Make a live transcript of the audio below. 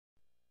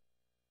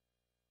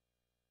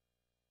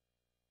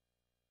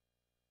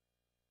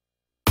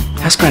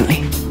Where's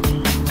Grantley?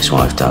 His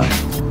wife died.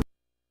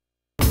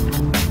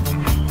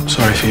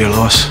 Sorry for your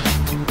loss.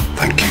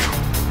 Thank you.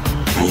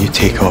 And you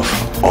take off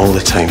all the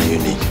time you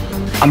need.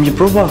 I'm your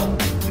brother.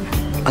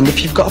 And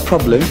if you've got a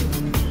problem,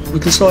 we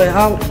can sort it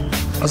out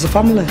as a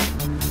family.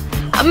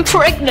 I'm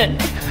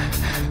pregnant.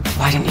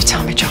 Why didn't you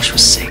tell me Josh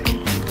was sick?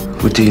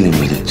 We're dealing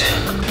with it.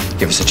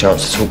 Give us a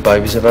chance to talk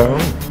babies of our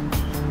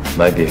own.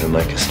 Maybe even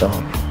make a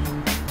start.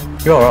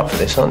 You're all right for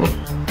this, aren't you?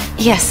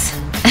 Yes.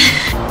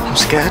 I'm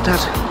scared, Dad.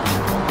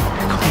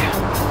 Come here.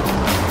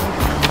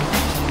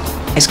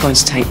 It's going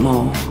to take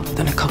more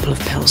than a couple of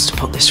pills to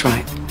put this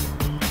right.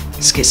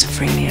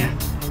 Schizophrenia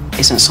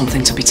isn't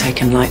something to be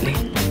taken lightly.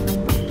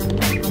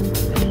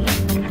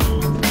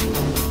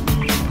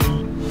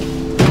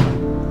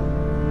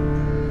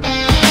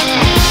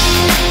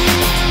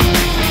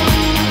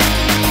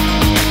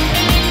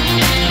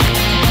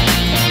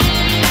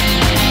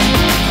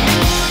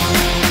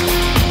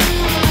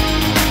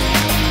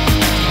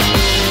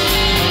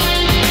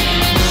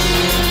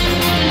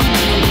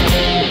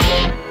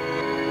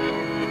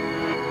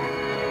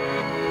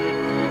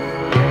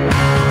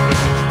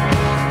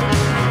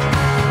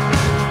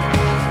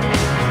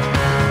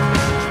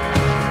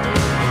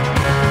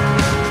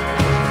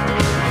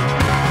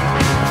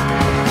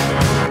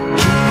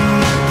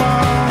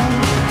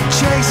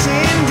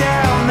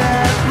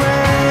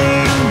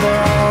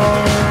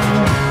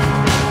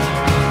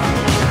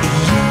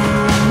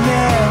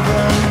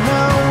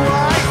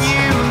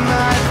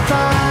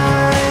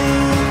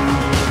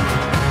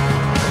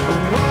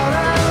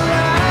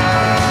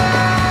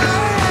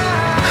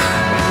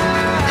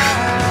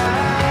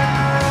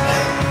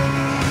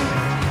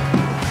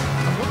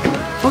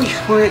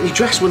 Why aren't you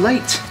dressed? We're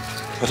late.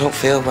 I don't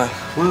feel well.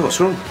 Why, what's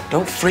wrong?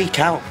 Don't freak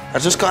out. I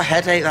just got a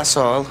headache, that's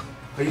all.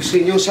 Are you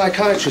seeing your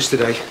psychiatrist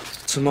today?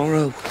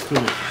 Tomorrow.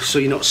 So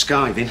you're not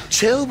skiving?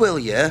 Chill, will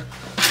you?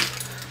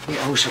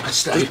 I wish I could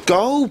stay. Just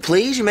go,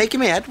 please. You're making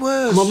my head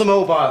worse. I'm on the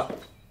mobile.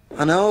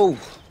 I know.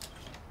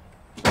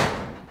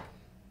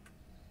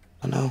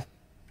 I know.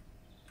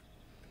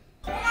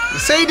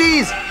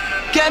 Mercedes!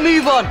 Get a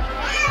move on!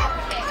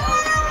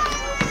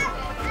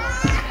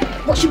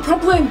 What's your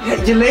problem?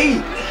 Yeah, you're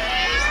late.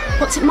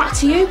 What's it matter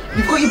to you?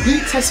 You've got your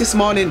boot test this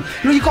morning.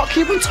 You know, you've got to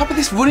keep on top of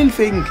this running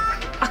thing.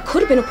 I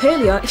could have been up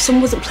earlier if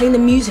someone wasn't playing the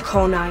music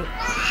all night.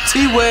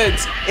 2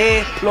 words,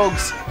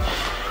 earplugs.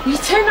 Will you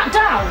turn that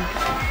down?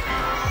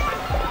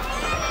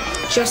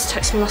 Just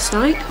texted me last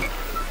night.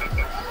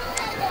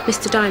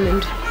 Mr.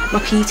 Diamond,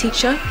 my PE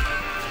teacher.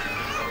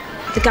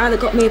 The guy that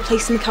got me a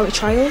place in the county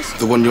trials.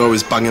 The one you're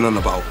always banging on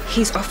about.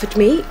 He's offered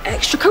me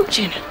extra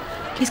coaching.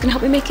 He's going to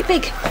help me make it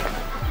big.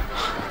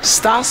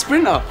 Star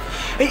sprinter.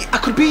 Hey, I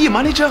could be your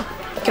manager.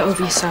 Get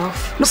over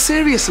yourself. No,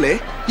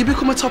 seriously. You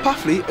become a top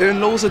athlete, earn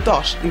loads of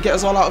dosh, and get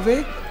us all out of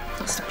here?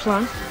 That's the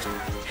plan.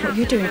 What are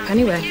you doing up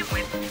anyway?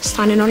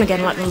 Standing on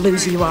again like the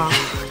loser you are.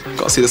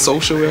 Got to see the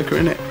social worker,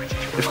 innit?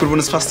 If I could run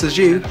as fast as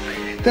you,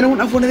 then I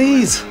wouldn't have one of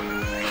these.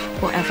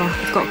 Whatever,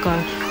 I've got to go.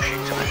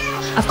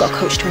 I've got a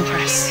coach to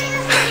impress.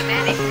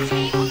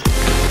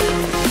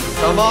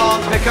 Come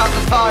on, pick up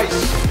the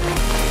pace.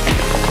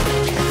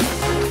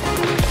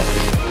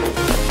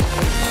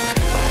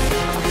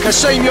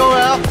 Kasim, you're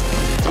out.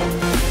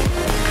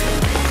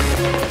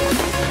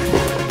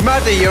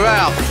 Maddie, you're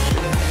out.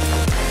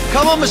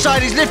 Come on,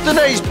 Mercedes, lift the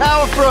knees,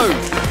 power through.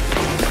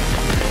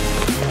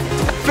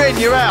 Finn,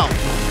 you're out.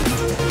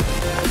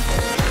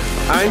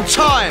 And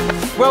time.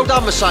 Well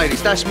done,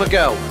 Mercedes, that's my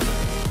girl.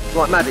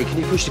 Right, Maddie, can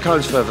you push the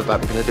cones further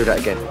back? We're going to do that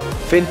again.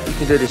 Finn, you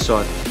can do this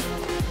side.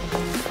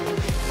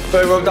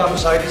 Very well done,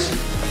 Mercedes.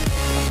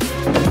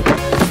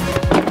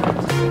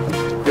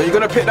 Are you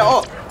going to pick that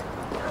up?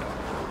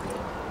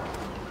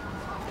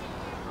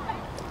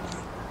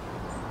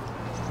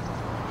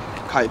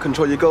 Can't you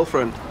control your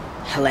girlfriend?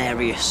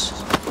 Hilarious.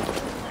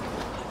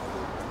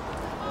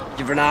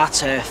 You're an art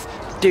turf.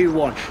 Do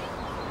one.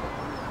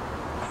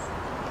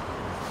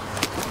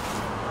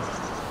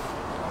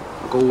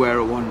 Go where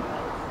I want,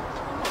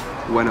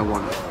 when I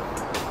want.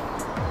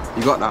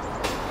 You got that?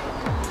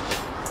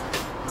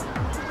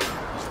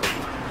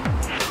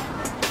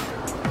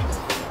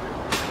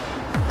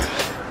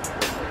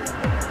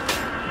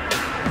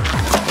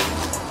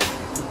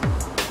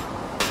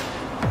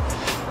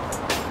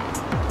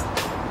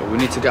 We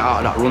need to get out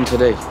of that run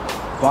today.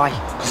 Why?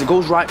 Because it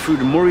goes right through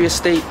the Murray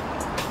estate.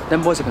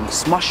 Them boys are going to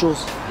smash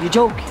us. You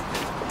joke?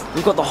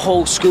 We've got the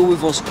whole school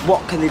with us.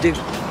 What can they do?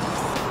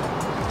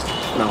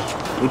 No,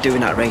 we're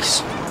doing that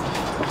race.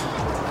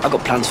 I've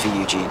got plans for you,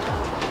 Eugene.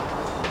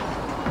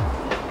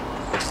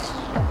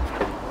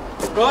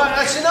 Right,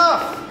 that's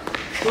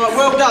enough. Right,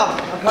 well done.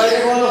 Okay,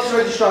 everyone off to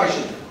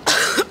registration.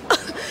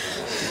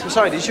 I'm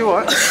sorry, did you all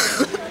right?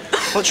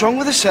 What's wrong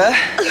with us, sir?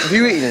 Have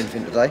you eaten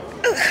anything today?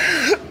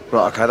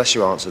 Right, okay, that's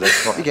your answer then.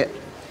 What you get?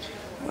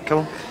 Right, come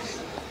on.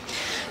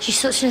 She's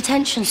such an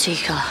attention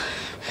seeker.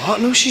 What?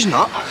 No, she's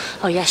not.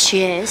 Oh, yes,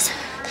 she is.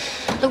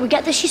 Look, we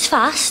get that she's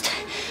fast,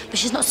 but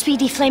she's not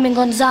Speedy Flaming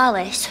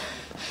Gonzales.